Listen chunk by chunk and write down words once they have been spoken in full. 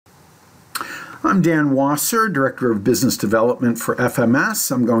I'm Dan Wasser, Director of Business Development for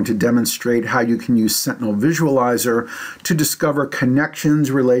FMS. I'm going to demonstrate how you can use Sentinel Visualizer to discover connections,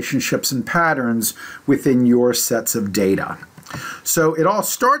 relationships, and patterns within your sets of data. So it all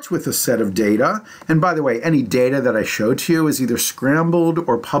starts with a set of data, and by the way, any data that I show to you is either scrambled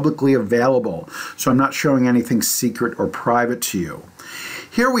or publicly available, so I'm not showing anything secret or private to you.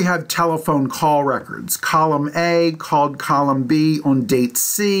 Here we have telephone call records, column A called column B on date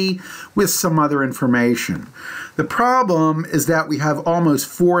C with some other information. The problem is that we have almost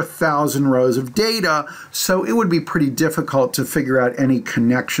 4,000 rows of data, so it would be pretty difficult to figure out any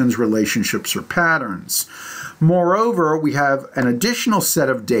connections, relationships, or patterns. Moreover, we have an additional set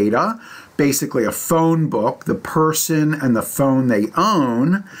of data, basically a phone book, the person and the phone they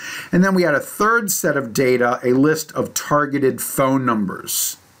own, and then we had a third set of data, a list of targeted phone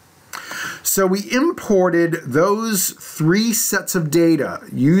numbers. So we imported those three sets of data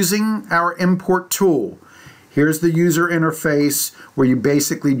using our import tool. Here's the user interface where you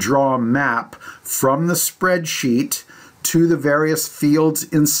basically draw a map from the spreadsheet to the various fields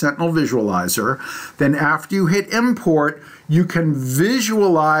in Sentinel Visualizer. Then after you hit import, you can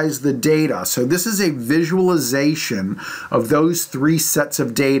visualize the data. So this is a visualization of those three sets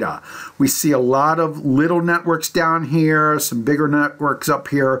of data. We see a lot of little networks down here, some bigger networks up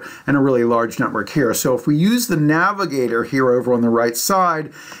here, and a really large network here. So if we use the navigator here over on the right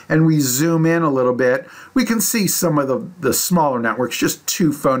side and we zoom in a little bit, we can see some of the smaller networks, just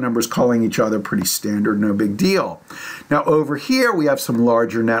two phone numbers calling each other, pretty standard, no big deal. Now over here we have some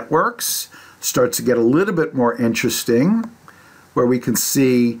larger networks. Starts to get a little bit more interesting, where we can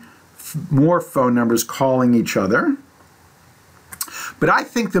see more phone numbers calling each other. But I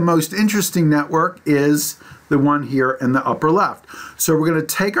think the most interesting network is the one here in the upper left. So we're going to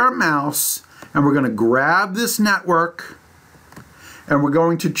take our mouse and we're going to grab this network and we're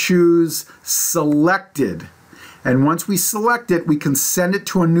going to choose Selected. And once we select it, we can send it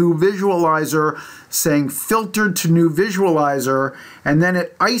to a new visualizer saying Filtered to New Visualizer, and then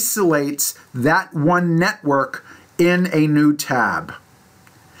it isolates that one network in a new tab.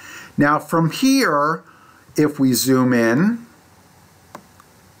 Now from here, if we zoom in,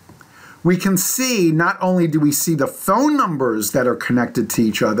 we can see not only do we see the phone numbers that are connected to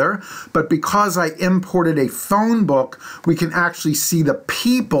each other, but because I imported a phone book, we can actually see the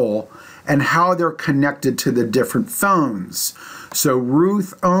people and how they're connected to the different phones. So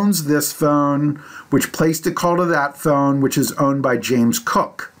Ruth owns this phone, which placed a call to that phone, which is owned by James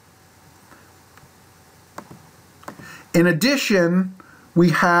Cook. In addition, we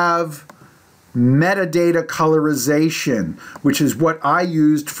have Metadata Colorization, which is what I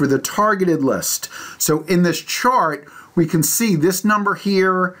used for the targeted list. So in this chart, we can see this number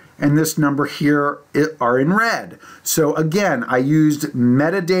here and this number here are in red. So again, I used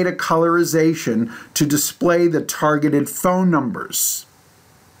Metadata Colorization to display the targeted phone numbers.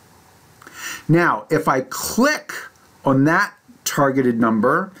 Now, if I click on that targeted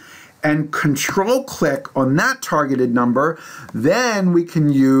number and control click on that targeted number, then we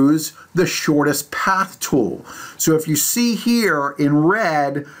can use the shortest path tool. So if you see here in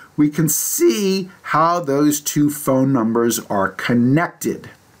red, we can see how those two phone numbers are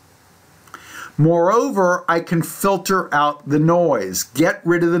connected. Moreover, I can filter out the noise, get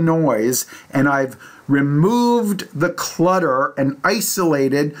rid of the noise, and I've removed the clutter and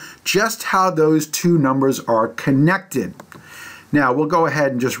isolated just how those two numbers are connected. Now we'll go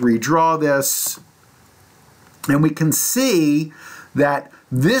ahead and just redraw this, and we can see that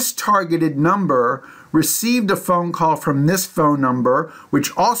this targeted number received a phone call from this phone number,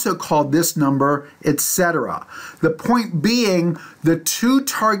 which also called this number, etc. The point being, the two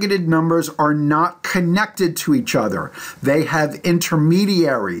targeted numbers are not connected to each other. They have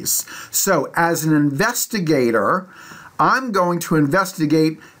intermediaries. So as an investigator, I'm going to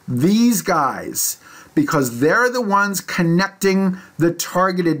investigate these guys because they're the ones connecting the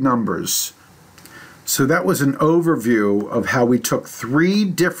targeted numbers. So that was an overview of how we took three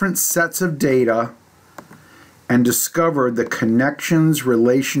different sets of data and discovered the connections,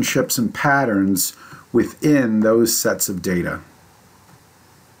 relationships, and patterns within those sets of data.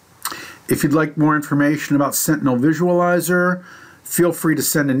 If you'd like more information about Sentinel Visualizer, feel free to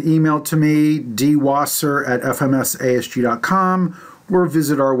send an email to me, dwasser@fmsasg.com, or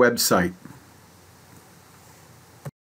visit our website.